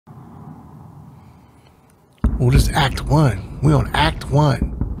Oh, this is Act 1. We on Act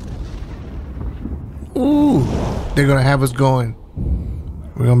 1. Ooh, they're gonna have us going.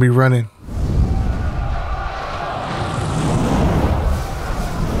 We're gonna be running.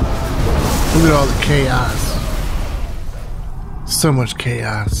 Look at all the chaos. So much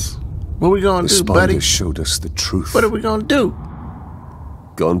chaos. What are we gonna do, buddy? The spider showed us the truth. What are we gonna do?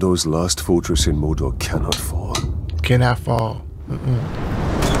 Gondor's last fortress in Mordor cannot fall. Cannot fall.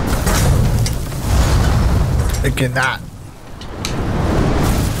 It cannot.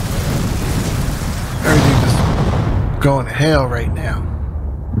 Everything just going to hell right now.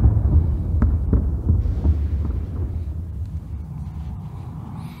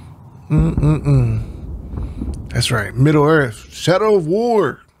 That's right. Middle Earth. Shadow of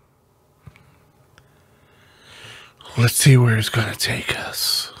War. Let's see where it's going to take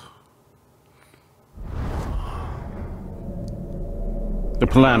us. The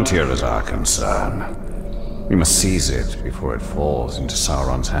Palantir is our concern. We must seize it before it falls into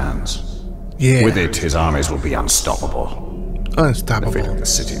Sauron's hands. Yeah. With it, his armies will be unstoppable. Unstoppable. The fate of the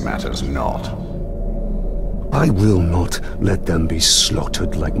city matters not. I will not let them be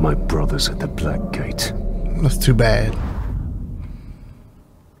slaughtered like my brothers at the Black Gate. That's too bad.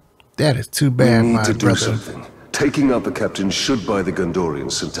 That is too bad, we need my to do brother. something. Taking out the captain should buy the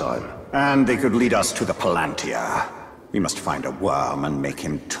Gondorians some time. And they could lead us to the Palantir. We must find a worm and make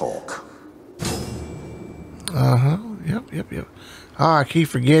him talk. Uh-huh. Yep. Oh, I keep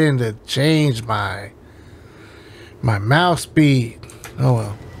forgetting to change my mouse speed. Oh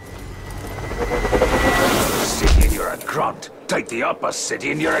well. City and you're a grunt. Take the upper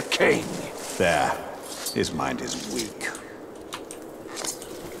city and you're a king. There. His mind is weak.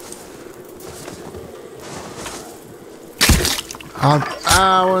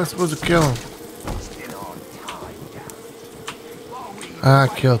 I wasn't supposed to kill him. I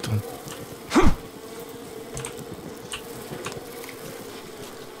killed him.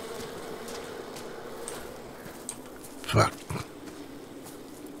 Fuck.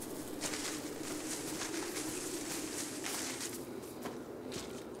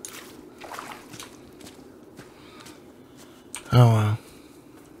 Oh well.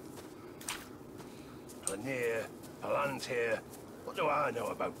 Palantir, Palantir. What do I know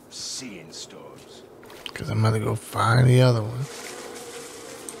about seeing storms? Because I'm going to go find the other one.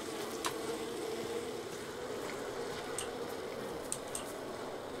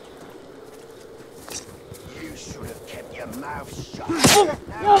 You should have kept your mouth shut.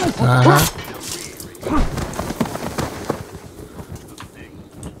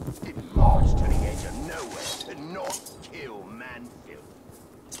 Didn't march to the edge of nowhere to not kill Manfield.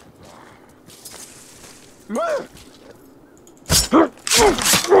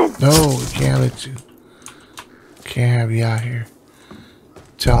 No, we can't let you. Can't have you out here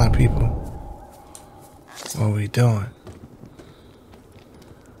telling people what we doing.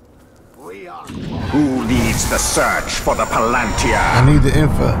 Who leads the search for the Palantir? I need the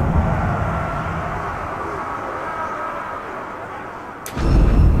info.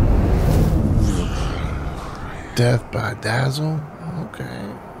 Death by Dazzle? Okay.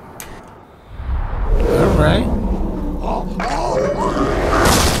 Alright.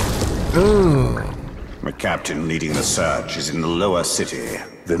 Ooh. The captain leading the search is in the lower city.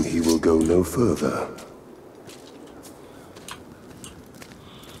 Then he will go no further.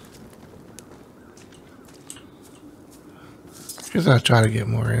 Guess I'll try to get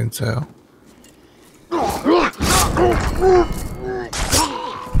more intel.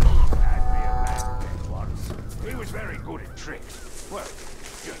 He was very good at tricks. Well,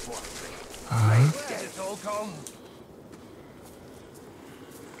 just one thing. Get it all gone.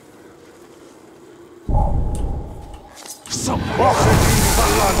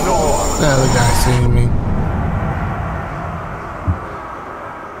 The other guy seeing me.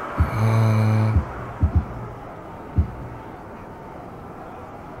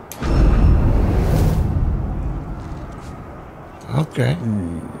 Okay.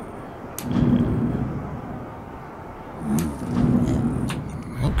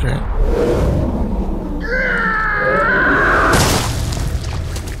 Okay.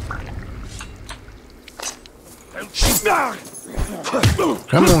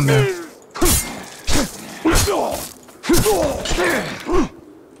 Come on now.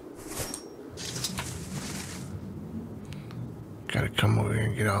 Gotta come over here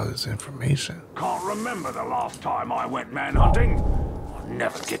and get all this information. Can't remember the last time I went manhunting. I'll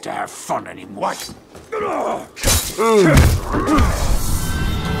never get to have fun anymore.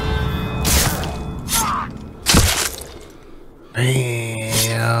 Damn.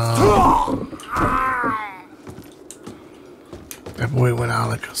 That boy went out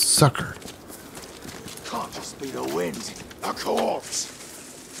like a sucker. Can't just be the wind. A corpse.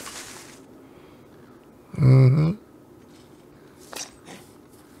 Mm-hmm.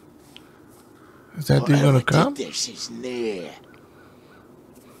 Is that dude gonna come? This is near.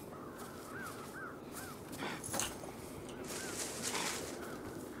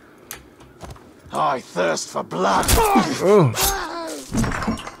 I thirst for blood. Oh.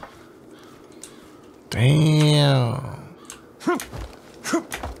 Damn.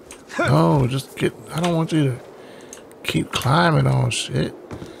 No, just get. I don't want you to keep climbing on shit.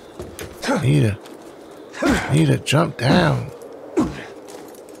 Need to jump down.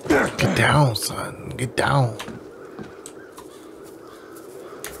 Get down, son. Get down.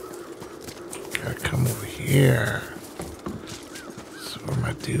 Gotta come over here. That's where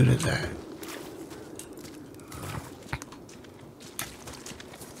my dude is at.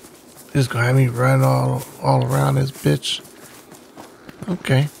 Just gonna have me run all around this bitch.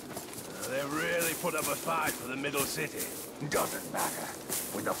 Okay. They really put up a fight for the middle city. Doesn't matter.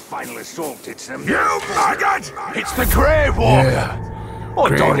 When the final assault hits them, you maggot! It's the Grave Walker. Yeah. I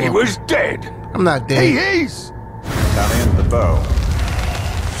Grave thought he Walker. was dead. I'm not dead. He is. Carrying the bow.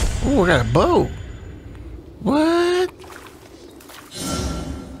 Oh, I got a bow. What?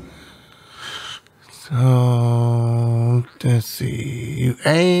 So, let's see. You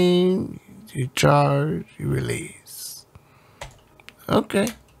aim, you charge, you release. Okay.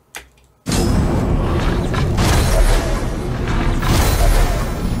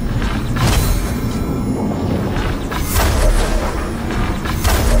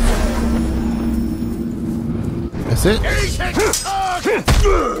 That's it?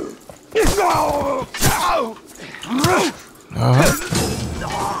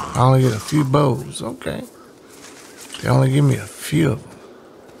 I only get a few bows. Okay. They only give me a few of them.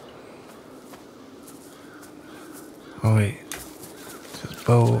 Oh, wait. This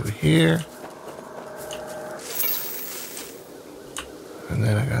bow over here. And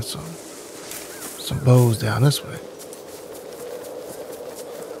then I got some bows down this way.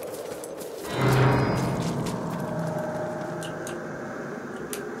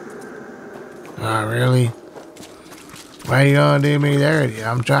 Oh, really? Why you gonna do me dirty?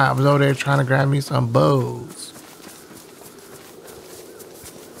 I was over there trying to grab me some bows.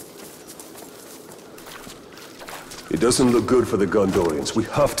 It doesn't look good for the Gondorians. We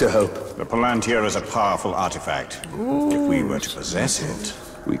have to help. The Palantir is a powerful artifact. If we were to possess it,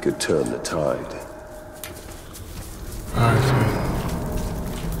 We could turn the tide. Alright, so.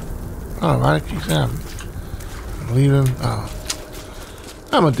 Oh, why do I keep saying I'm leaving? Oh.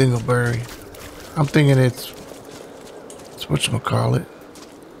 I'm a dingleberry. I'm thinking it's whatchamacallit.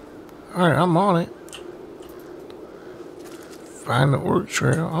 Alright, I'm on it. Find the orc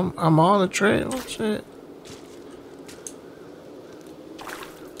trail. I'm on the trail. Shit.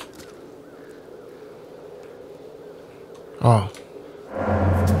 Oh.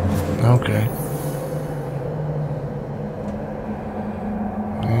 Okay.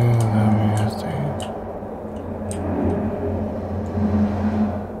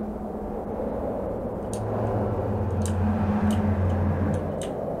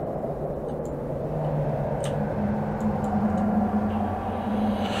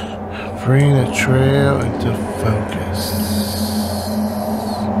 Bring the trail into focus.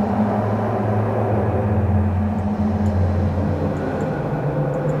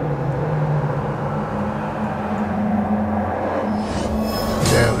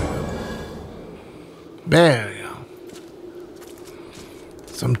 There we go. There we go.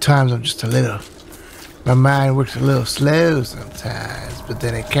 Sometimes I'm just a little, my mind works a little slow sometimes, but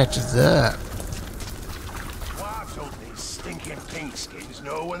then it catches up.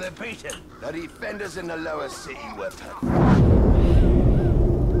 When they're beaten. The defenders in the lower city were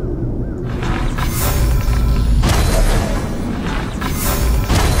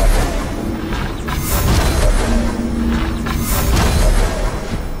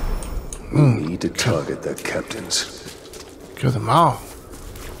We need to target their captains. Kill them all.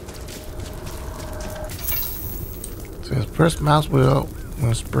 Says press mouse wheel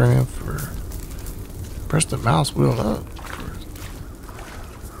when sprinting for. Press the mouse wheel up.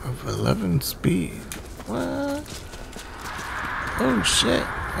 11 speed. What? Oh shit.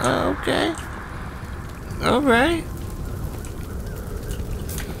 Okay. Alright.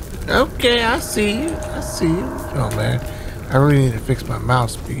 Okay, I see you. I see you. Oh man. I really need to fix my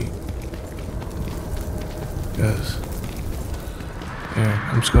mouse speed. Because yeah,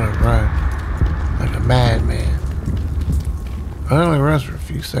 I'm just gonna run like a madman. I only runs for a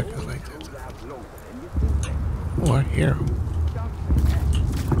few seconds like that. Oh, I hear him.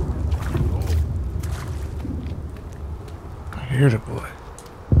 Hear the boy.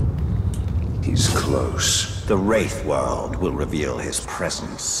 He's close. the Wraith world will reveal his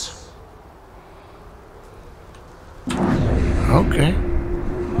presence. Okay.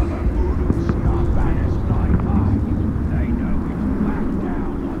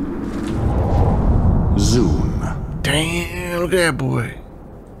 Zoom. Damn, look at that boy.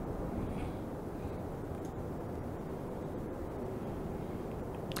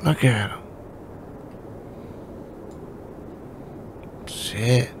 Look at him.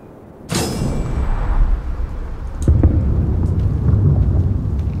 Shit.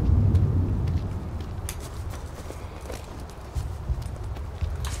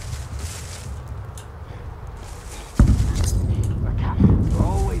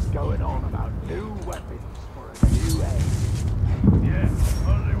 Always going on about new weapons for a new age. Yeah,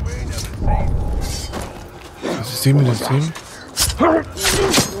 only we never see. Does he see me? Does he see me?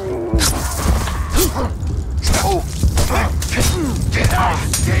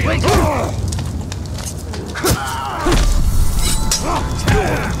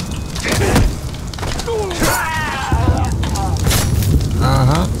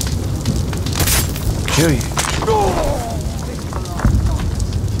 Uh-huh. Kill you.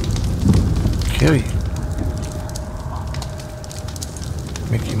 Kill you.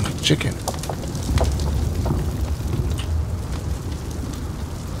 Make you my chicken.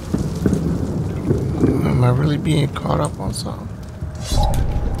 Am I really being caught up on something?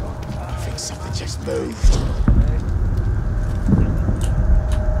 I think something just moved.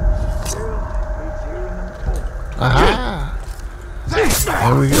 Aha!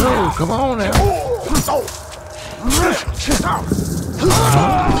 There we go. Come on now.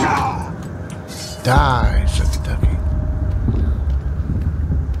 Die, Shucky Ducky.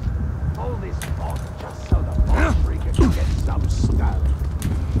 All this fun just so the boss freaker can get some stone.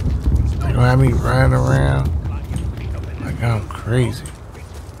 They gonna have me running around like I'm crazy.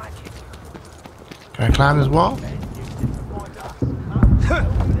 Can I climb this wall?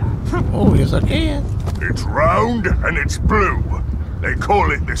 Oh, yes I can. It's round and it's blue. They call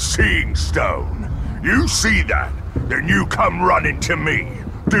it the Seeing Stone. You see that, then you come running to me.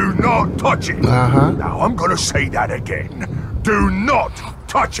 Do not touch it. Uh-huh. Now I'm gonna say that again. Do not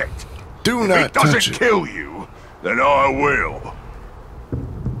touch it. Do If not it doesn't touch it. kill you, then I will.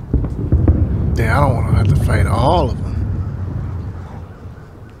 Damn, I don't want to have to fight all of them.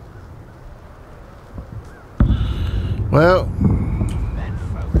 Well,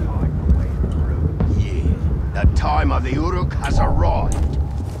 The time of the Uruk has arrived.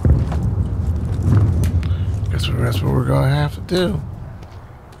 guess that's what we're gonna have to do.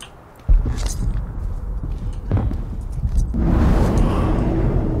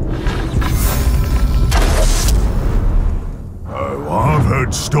 Oh, I've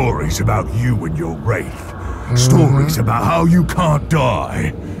heard stories about you and your wraith. Stories about how you can't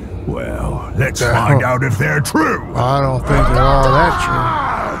die. Well, let's find out if they're true. I don't think they're all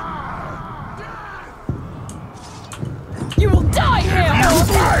that You will die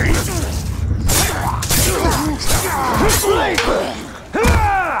here!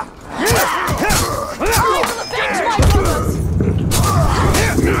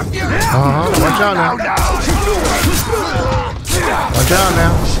 Watch out now. Watch out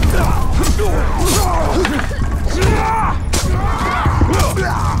now.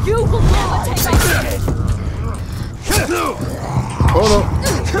 You will never take my seat! Hold up.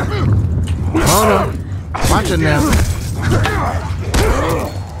 Hold up. Watch it now.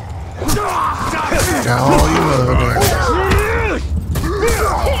 Got all you over there.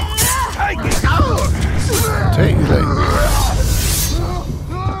 Take it like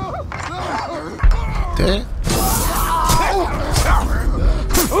dead.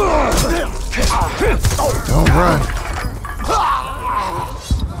 Don't run.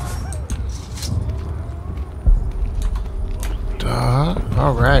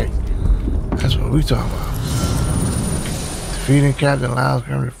 All right. That's what we talking about. Defeating Captain allows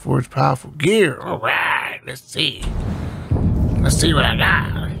Grimmer to forge powerful gear. All right. Let's see. Let's see what I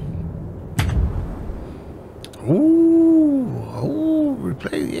got. Ooh,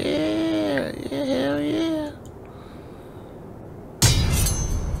 replay. Yeah, hell yeah.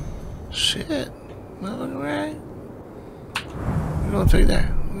 Shit. All right. We're gonna take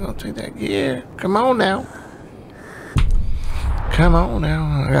that. We're gonna take that gear. Come on now. Come on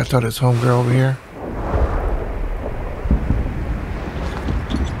now. I gotta tell this homegirl over here.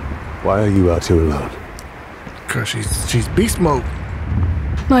 Why are you out here alone? Cause she's beast mode.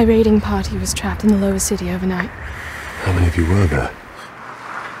 My raiding party was trapped in the lower city overnight. How many of you were there?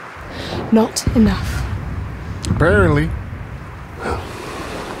 Not enough. Barely.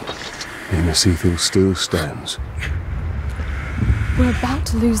 Inner Seathing still stands. We're about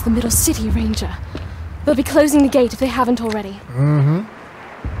to lose the middle city, Ranger. They'll be closing the gate if they haven't already. Mm-hmm.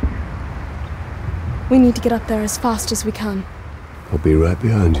 We need to get up there as fast as we can. I'll be right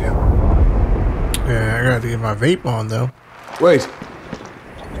behind you. Yeah, I got to get my vape on, though. Wait.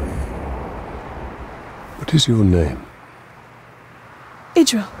 What is your name?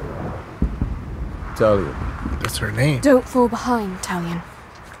 Idril. Talia. That's her name. Don't fall behind, Talion.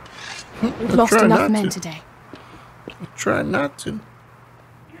 We've lost try enough not men to. today. I'll try not to.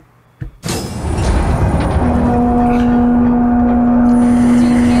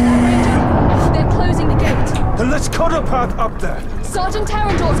 They're closing the gate. Then let's cut a path up there. Sergeant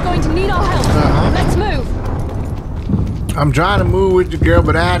Terrandor's going to need our help. Let's move. I'm trying to move with you, girl,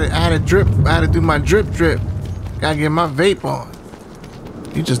 but I had to drip. I had to do my drip. Gotta get my vape on.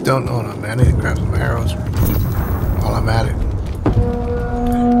 You just don't know. Hold on, man. I need to grab some arrows while I'm at it.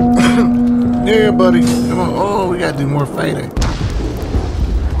 Yeah, buddy. Come on. Oh, we gotta do more fighting.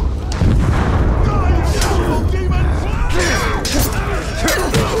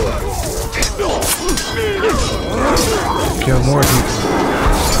 Kill more people.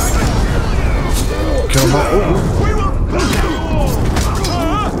 Kill more.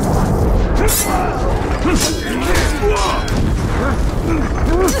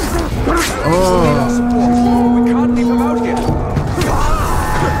 We can't leave them out here.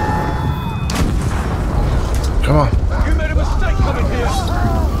 Come on. You made a mistake coming here.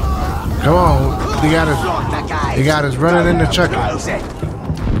 Come on. They got us running in the chucker.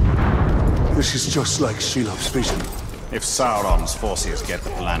 This is just like Shelob's vision. If Sauron's forces get the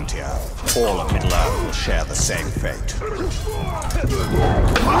Palantir, all of Middle-earth will share the same fate.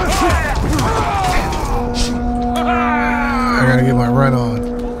 I gotta get my run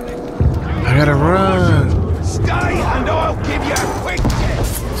on. I gotta run. Stay and I'll give you a quick tip.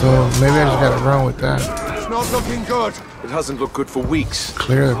 So maybe I just gotta run with that. It's not looking good. It hasn't looked good for weeks.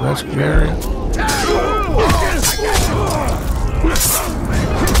 Clear the rescue area.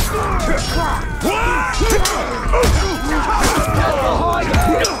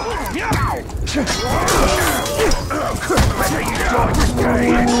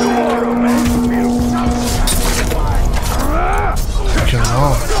 Come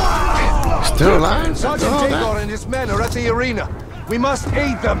on. Still alive? Sergeant Digor and his men are at the arena. We must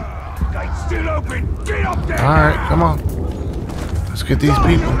aid them. Gate's still open. Get up there. Alright, come on. Let's get these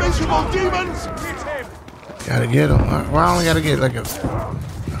people. Miserable demons. Hit him. Gotta get them. Well, I only gotta get like a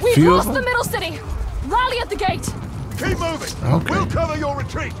We've few of lost the them. middle city. Rally at the gate. Keep moving. Okay. We'll cover your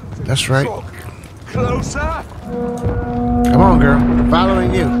retreat. That's right. Closer. Come on, girl.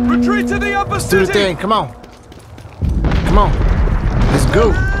 Following you. Retreat to the upper Do city. the thing. Come on. Come on. Let's go.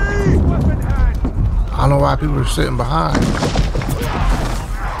 Weapon hand. I don't know why people are sitting behind.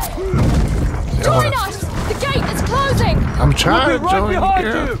 Join us. The gate is closing. I'm trying We'll to be right join you, behind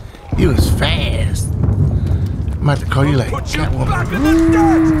girl. you. You was fast. I'm about to call you like Put you back Catwoman. in the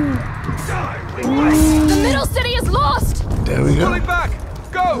dirt. Die. The middle city is lost. There we go. Pulling back.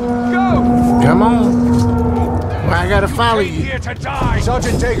 Go. Go. Come on. Well, I gotta follow you. Here to die.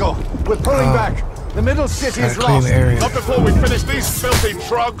 Sergeant Digor, we're pulling back. The middle city Gotta is clean lost. the area. Not before we finish these filthy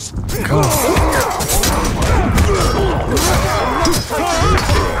drugs. Come on.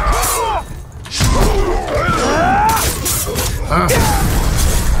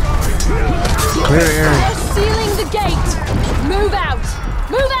 Clear the area. They're sealing the gate. Move out.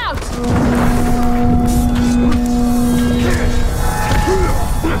 Move out.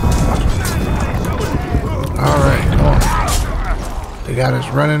 Alright, come on. They got us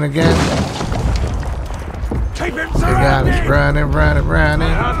running again. Keep him They got us running.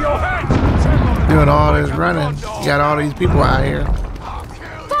 Have your head. Doing all this running. You got all these people out here.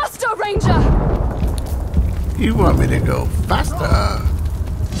 Faster, Ranger. You want me to go faster?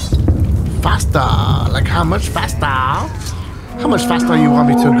 Faster? Like how much faster? How much faster you want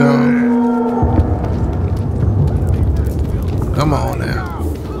me to go? Come on now.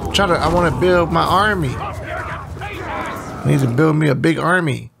 I want to build my army. I need to build me a big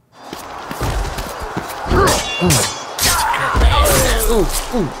army. Ooh.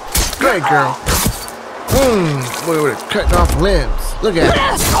 Go ahead, girl. Boy, we're cutting off limbs. Look at it.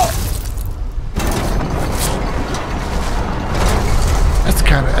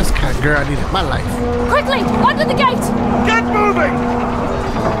 That's the kind of girl I need in my life. Quickly, under the gate. Get moving.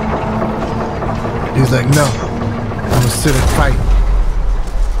 He's like, no. I'm gonna sit and fight.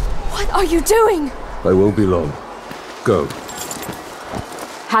 What are you doing? I won't be long. Go.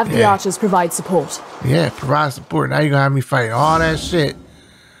 Have the Yeah. archers provide support. Yeah, provide support. Now you're gonna have me fight all that shit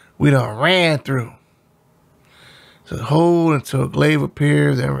we done ran through. So hold until a glaive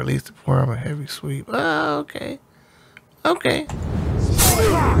appears, then release the form of a heavy sweep. Oh, okay. Okay.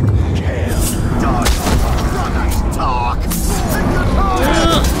 Kill. Dodge.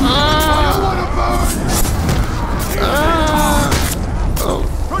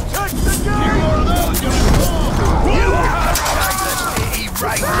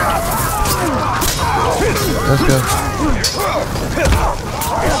 Let's go.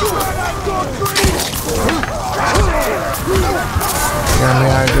 Got me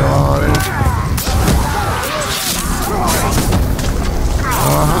out doing all this.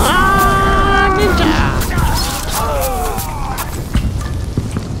 Ninja.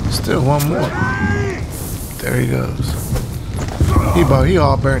 Still one more. There he goes. He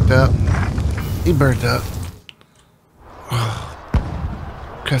all burnt up. He burnt up.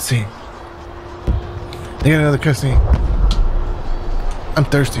 Cutscene. They got another cutscene. I'm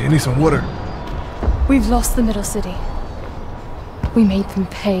thirsty. I need some water. We've lost the middle city. We made them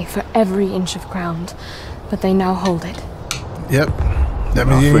pay for every inch of ground, but they now hold it. Yep. That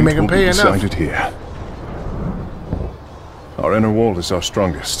means you didn't make them pay enough. Decided here. Our inner wall is our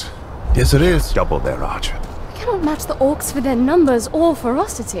strongest. Yes, it is. Double their archer. We cannot match the orcs for their numbers or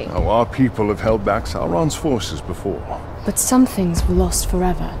ferocity. Now, our people have held back Sauron's forces before. But some things were lost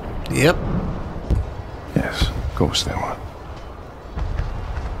forever. Yep. Yes, of course they were.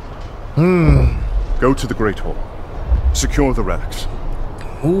 Go to the Great Hall. Secure the relics.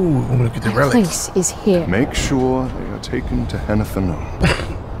 Ooh, I'm gonna get the The relics. place is here. Make sure they are taken to Henathanon.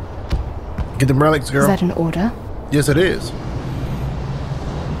 Get the relics, girl. Is that an order? Yes, it is.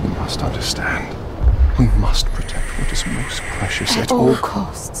 You must understand. We must protect what is most precious At all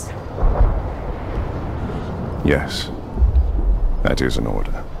costs. Yes. That is an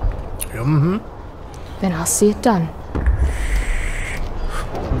order. Mm-hmm. Then I'll see it done.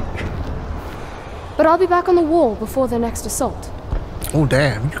 But I'll be back on the wall before the next assault. Oh,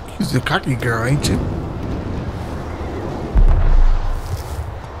 damn. You're a cocky girl, ain't you?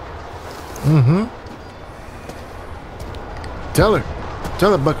 Mm-hmm. Tell her.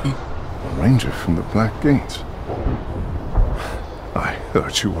 Tell her, Bucky. A ranger from the Black Gates. I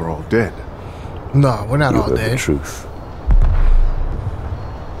thought you were all dead. No, we're not all The dead. truth.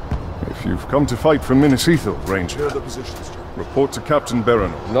 If you've come to fight for Minas Ithil, Ranger, report to Captain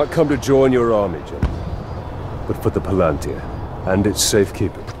Berenor. Not come to join your army, gentlemen, but for the Palantir and its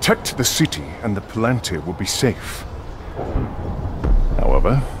safekeeping. Protect the city, and the Palantir will be safe.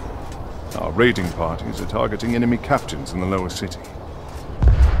 However, our raiding parties are targeting enemy captains in the lower city.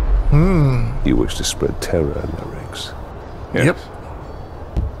 You wish to spread terror in their ranks. Yes. Yep.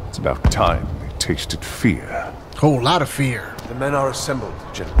 It's about time they tasted fear. Whole lot of fear. The men are assembled,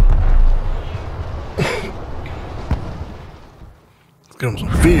 gentlemen. Let's give them some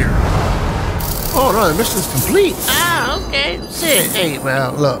fear. Oh no, the mission's complete. Ah, okay. Shit. Hey,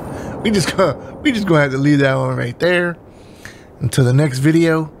 well, look. We just gonna have to leave that one right there until the next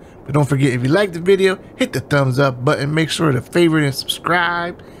video. But don't forget, if you like the video, hit the thumbs up button. Make sure to favorite and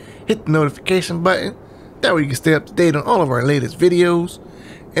subscribe. Hit the notification button. That way you can stay up to date on all of our latest videos.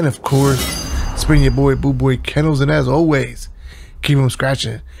 And of course, it's been your boy BULLBOYKENNELS, and as always, keep them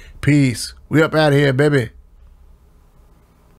scratching. Peace. We up out of here, baby.